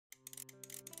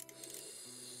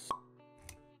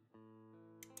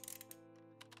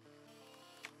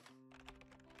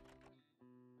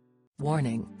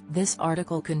Warning, this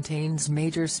article contains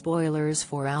major spoilers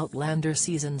for Outlander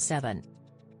Season 7.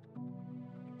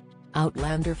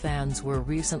 Outlander fans were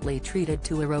recently treated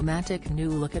to a romantic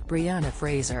new look at Brianna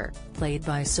Fraser, played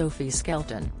by Sophie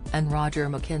Skelton, and Roger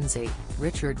McKenzie,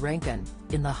 Richard Rankin,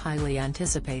 in the highly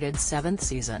anticipated 7th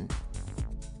season.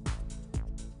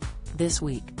 This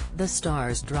week, the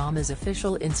Star's drama's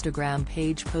official Instagram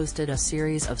page posted a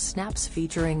series of snaps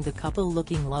featuring the couple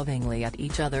looking lovingly at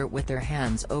each other with their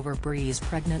hands over Bri's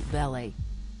pregnant belly.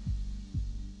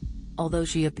 Although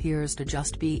she appears to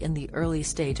just be in the early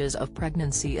stages of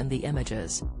pregnancy in the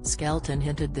images, Skelton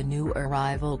hinted the new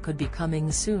arrival could be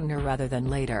coming sooner rather than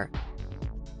later.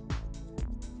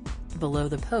 Below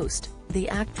the post, the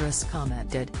actress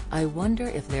commented, "I wonder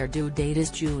if their due date is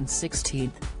June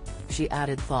 16th. She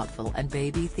added thoughtful and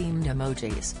baby-themed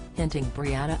emojis, hinting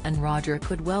Brianna and Roger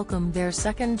could welcome their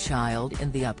second child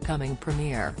in the upcoming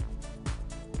premiere.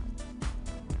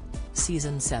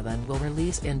 Season 7 will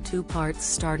release in 2 parts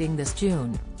starting this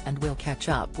June, and will catch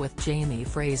up with Jamie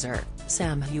Fraser,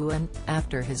 Sam Heughan,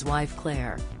 after his wife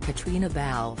Claire, Katrina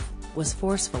Balfe, was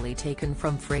forcefully taken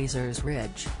from Fraser's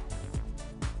Ridge.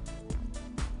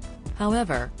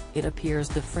 However, it appears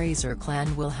the Fraser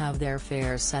clan will have their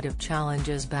fair set of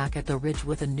challenges back at the Ridge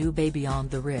with a new baby on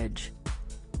the Ridge.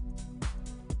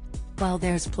 While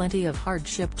there's plenty of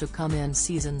hardship to come in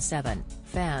Season 7,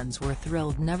 fans were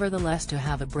thrilled nevertheless to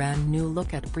have a brand new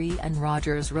look at Bri and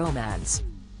Roger's romance.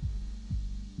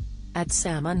 At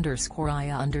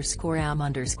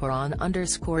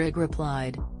Sam_I_am_ig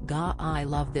replied, "Ga, I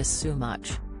love this so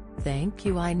much. Thank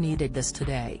you, I needed this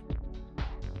today."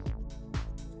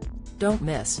 Don't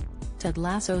miss: Ted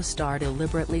Lasso star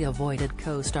deliberately avoided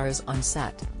co-stars on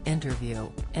set, interview,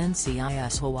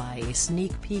 NCIS Hawaii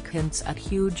sneak peek hints at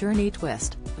huge journey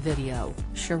twist, video,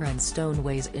 Sharon Stone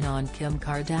weighs in on Kim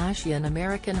Kardashian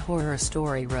American Horror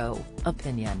Story Row,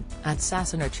 opinion, at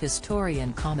Sassanich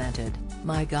historian commented,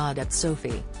 "My God at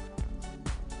Sophie.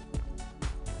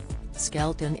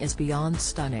 Skelton is beyond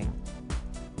stunning."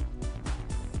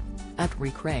 At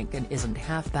Rick Rankin isn't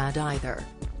half bad either.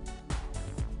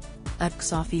 At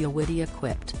Sophie Witty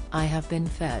quipped, "I have been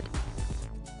fed.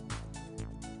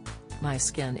 My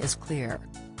skin is clear.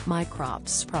 My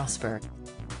crops prosper."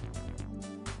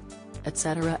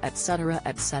 Etc. etc.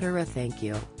 etc. Thank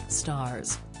you,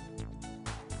 stars.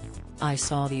 I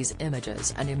saw these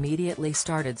images and immediately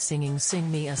started singing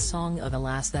 "Sing Me a Song of a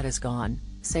Lass That Is Gone,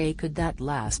 Say Could That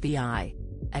Lass Be I?"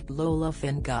 At Lola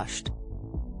Finn gushed.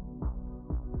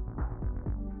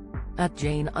 At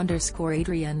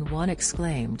Jane_Adrian1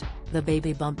 exclaimed, "The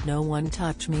baby bump, no one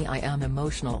touch me, I am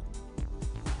emotional."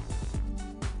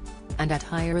 And at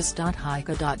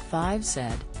Hiris.Hika.5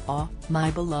 said, "Aw, my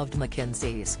beloved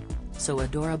Mackenzies. So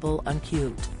adorable and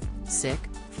cute." Sick,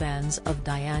 fans of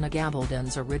Diana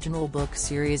Gabaldon's original book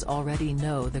series already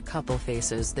know the couple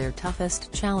faces their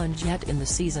toughest challenge yet in the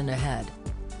season ahead.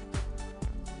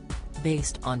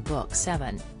 Based on Book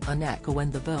 7, An Echo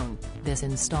in the Bone, this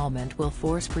installment will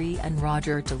force Bri and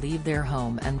Roger to leave their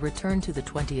home and return to the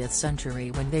 20th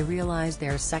century when they realize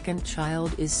their second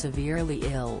child is severely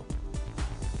ill.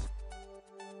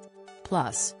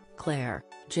 Plus, Claire,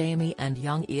 Jamie and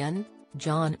young Ian,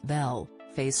 John Bell,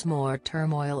 face more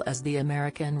turmoil as the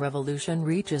American Revolution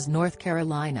reaches North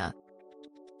Carolina.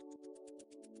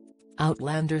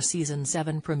 Outlander Season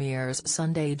 7 premieres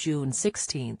Sunday, June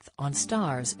 16 on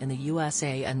Starz in the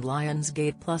USA and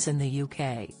Lionsgate Plus in the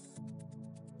UK.